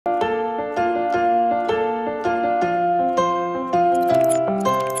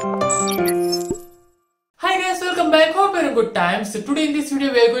very good time. So today in this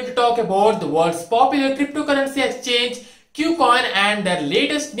video we are going to talk about the world's popular cryptocurrency exchange KuCoin and their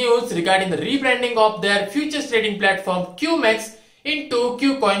latest news regarding the rebranding of their futures trading platform Kumex into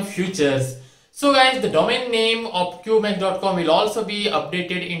KuCoin futures. So guys, the domain name of kumex.com will also be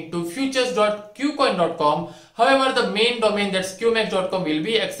updated into futures.kucoin.com. However, the main domain, that's kumex.com, will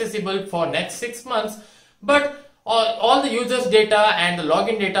be accessible for next 6 months, but all the users data and the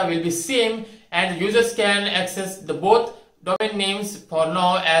login data will be same, and the users can access the both domain names for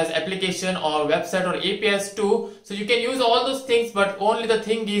now as application or website or APIs too. So you can use all those things, but only the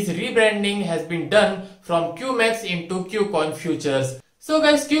thing is rebranding has been done from Kumex into KuCoin futures. So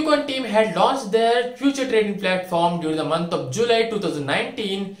guys, KuCoin team had launched their future trading platform during the month of July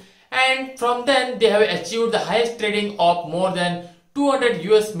 2019, and from then they have achieved the highest trading of more than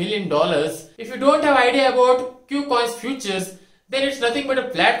 $200 million. If you don't have idea about KuCoin's futures, then it's nothing but a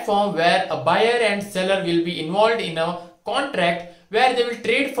platform where a buyer and seller will be involved in a contract where they will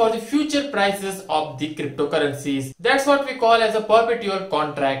trade for the future prices of the cryptocurrencies. That's what we call as a perpetual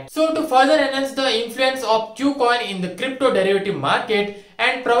contract. So to further enhance the influence of KuCoin in the crypto derivative market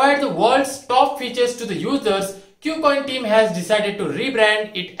and provide the world's top features to the users, KuCoin team has decided to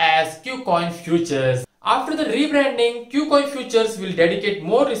rebrand it as KuCoin futures. After the rebranding, KuCoin futures will dedicate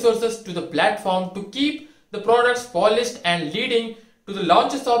more resources to the platform to keep the products polished and leading to the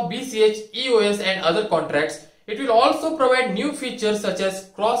launches of BCH, EOS and other contracts. It will also provide new features such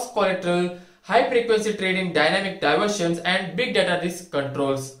as cross-collateral, high-frequency trading, dynamic diversions and big data risk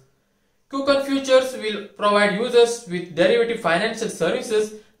controls. KuCoin futures will provide users with derivative financial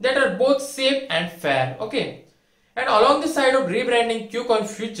services that are both safe and fair. Okay. And along the side of rebranding KuCoin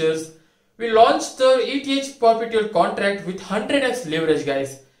futures, we launched the ETH Perpetual contract with 100x leverage,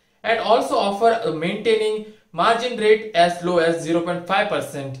 guys, and also offer a maintaining margin rate as low as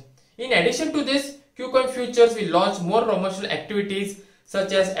 0.5%. In addition to this, KuCoin futures will launch more promotional activities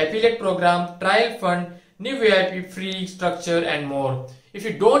such as affiliate program, trial fund, new VIP free structure and more. If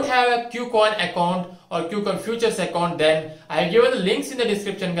you don't have a KuCoin account or KuCoin futures account, then I have given the links in the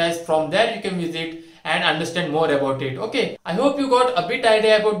description, guys. From there you can visit and understand more about it. Okay, I hope you got a bit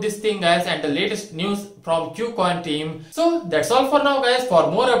idea about this thing, guys, and the latest news from KuCoin team. So that's all for now, guys.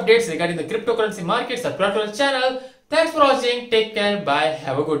 For more updates regarding the cryptocurrency market, subscribe to our channel. Thanks for watching. Take care. Bye.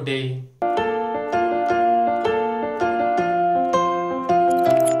 Have a good day.